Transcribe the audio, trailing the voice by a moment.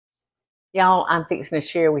Y'all, I'm fixing to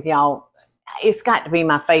share with y'all. It's got to be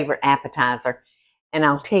my favorite appetizer. And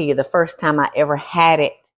I'll tell you, the first time I ever had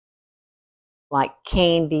it, like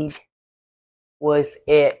candied, was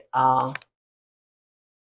at,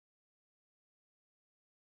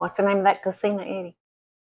 what's the name of that casino, Eddie?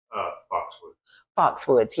 Foxwoods.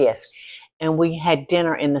 Foxwoods, yes. And we had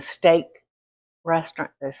dinner in the steak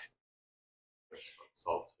restaurant.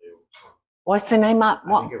 Salt Table. What's the name of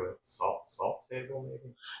I think it was Salt Table,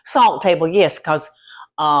 maybe? Salt Table, yes, because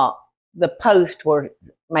the posts were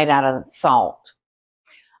made out of salt.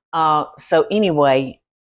 So anyway,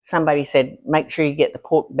 somebody said, make sure you get the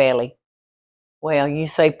pork belly. Well, you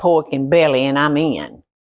say pork and belly, and I'm in.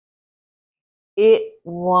 It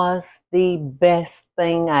was the best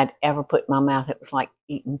thing I'd ever put in my mouth. It was like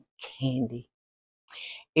eating candy.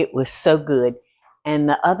 It was so good. And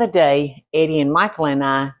the other day, Eddie and Michael and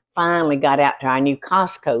I finally got out to our new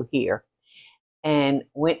Costco here and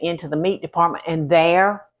went into the meat department, and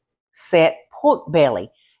there sat pork belly.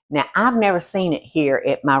 Now, I've never seen it here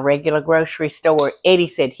at my regular grocery store. Eddie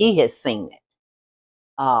said he has seen it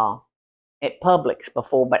at Publix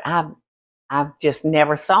before, but I've just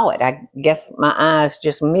never saw it. I guess my eyes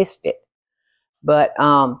just missed it. But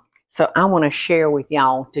so I want to share with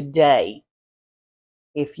y'all today,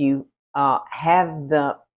 if you have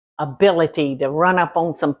the ability to run up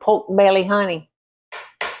on some pork belly, honey,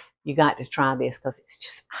 you got to try this because it's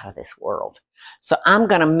just out of this world. So I'm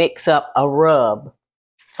going to mix up a rub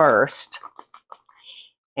first,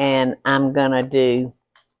 and I'm going to do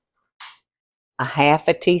a half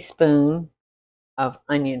a teaspoon of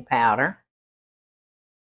onion powder,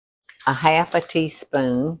 a half a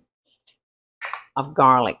teaspoon of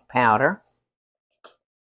garlic powder.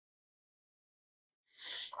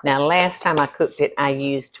 Now, last time I cooked it, I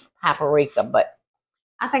used paprika, but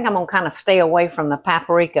I think I'm going to kind of stay away from the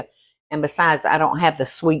paprika. And besides, I don't have the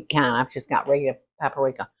sweet kind. I've just got regular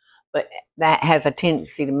paprika. But that has a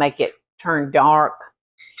tendency to make it turn dark.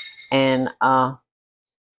 And you know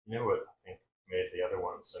what I think made the other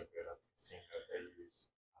one so good? I've seen that they use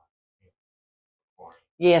pink peppercorn.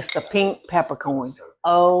 Yes, the pink peppercorn.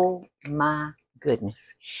 Oh my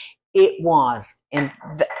goodness. It was. And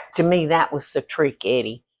to me, that was the trick,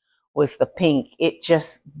 Eddie, was the pink. It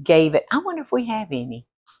just gave it. I wonder if we have any.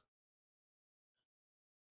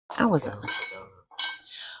 All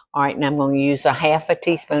right, now I'm going to use a half a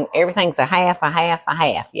teaspoon. Everything's a half,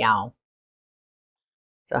 y'all.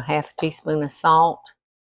 So half a teaspoon of salt,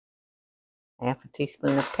 half a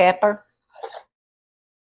teaspoon of pepper.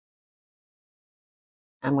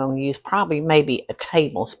 I'm going to use probably maybe a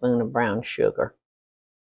tablespoon of brown sugar.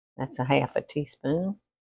 That's a half a teaspoon.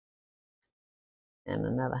 And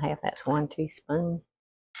another half, that's 1 teaspoon.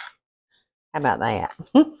 How about that?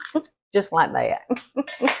 Just like that.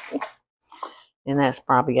 And that's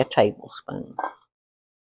probably a tablespoon.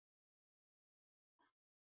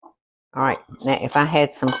 All right, now if I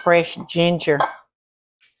had some fresh ginger,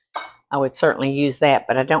 I would certainly use that,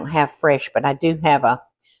 but I don't have fresh, but I do have a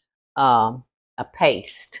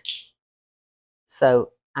paste.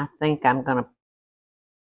 So I think I'm going to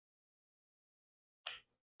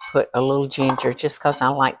put a little ginger just because I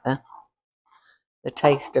like the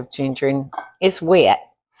taste of ginger. And it's wet,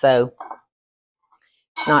 so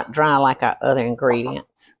it's not dry like our other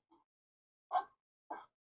ingredients.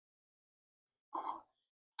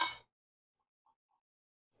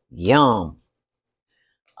 Yum.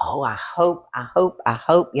 Oh, I hope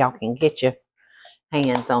y'all can get your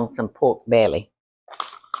hands on some pork belly.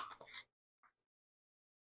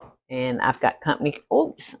 And I've got company,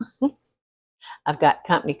 oops. I've got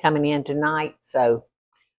company coming in tonight, so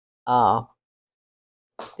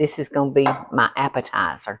this is going to be my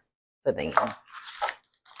appetizer for them.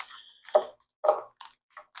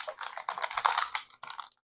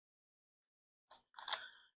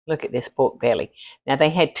 Look at this pork belly. Now, they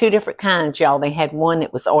had 2 different kinds, y'all. They had one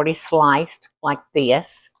that was already sliced like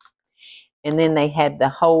this. And then they had the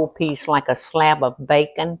whole piece like a slab of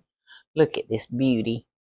bacon. Look at this beauty.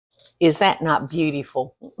 Is that not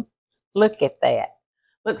beautiful? Look at that.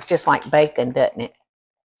 Looks just like bacon, doesn't it?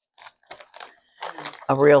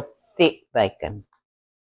 A real thick bacon.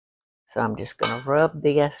 So I'm just going to rub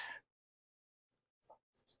this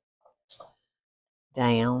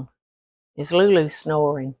down. Is Lulu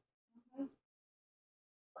snoring?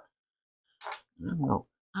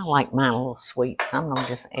 I like mine a little sweet, so I'm going to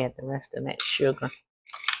just add the rest of that sugar.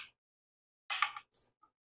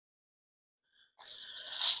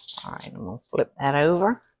 All right, I'm going to flip that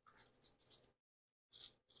over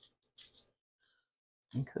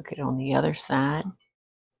and cook it on the other side.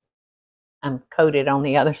 I'm coated on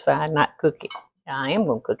the other side, not cook it. I am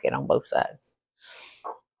going to cook it on both sides.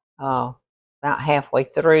 about halfway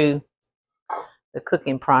through the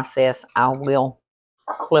cooking process, I will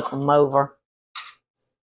flip them over.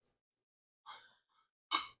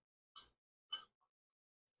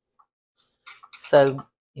 So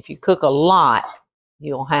if you cook a lot,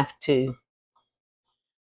 you'll have to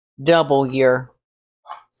double your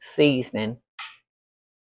seasoning.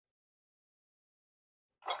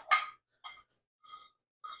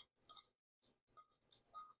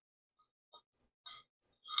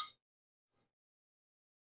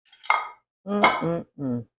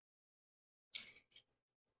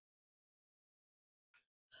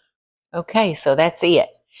 Okay, so that's it.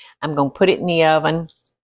 I'm going to put it in the oven,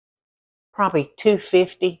 probably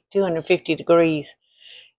 250 degrees,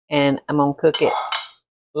 and I'm going to cook it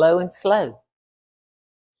low and slow.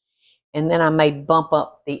 And then I may bump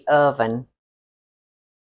up the oven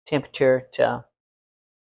temperature to a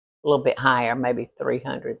little bit higher, maybe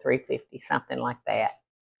 300, 350, something like that.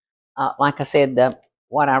 Like I said,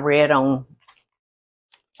 what I read on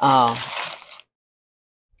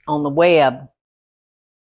the web,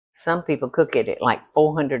 some people cook it at like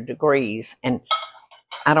 400 degrees, and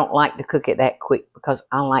I don't like to cook it that quick because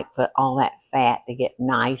I like for all that fat to get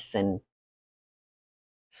nice and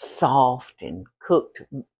soft and cooked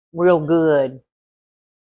real good.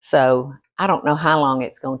 So I don't know how long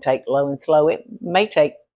it's going to take low and slow. It may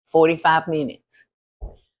take 45 minutes.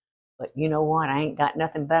 But you know what? I ain't got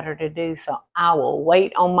nothing better to do, so I will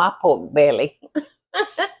wait on my pork belly.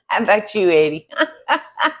 How about you, Eddie?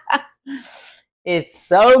 It's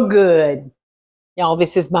so good. Y'all,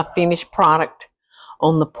 this is my finished product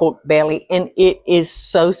on the pork belly, and it is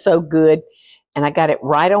so, so good. And I got it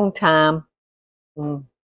right on time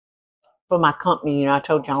for my company. You know, I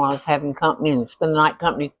told y'all I was having company and spend the night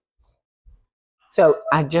company. So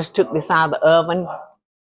I just took this out of the oven.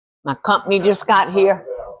 My company just got here.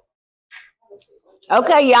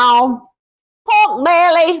 Okay, y'all. Pork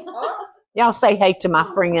belly. Y'all say hey to my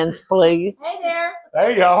friends, please. Hey there.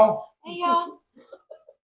 Hey, y'all. Hey, y'all.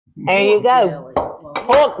 There you go.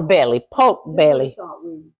 Pork belly, pork belly.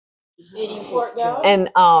 Eating pork belly. And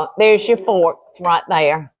there's your forks right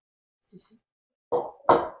there.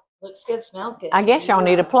 Looks good, smells good. I guess y'all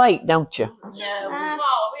need a plate, don't you? No, we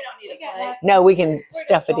don't need a plate. No, we can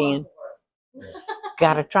stuff it in.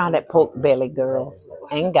 Gotta try that pork belly, girls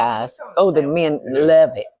and guys. Oh, the men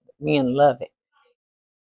love it. Men love it.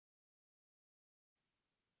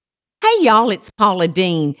 Hey y'all, it's Paula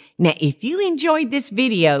Deen. Now, if you enjoyed this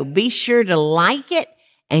video, be sure to like it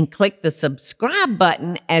and click the subscribe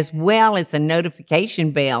button as well as the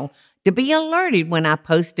notification bell to be alerted when I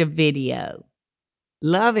post a video.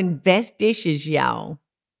 Love and best dishes, y'all.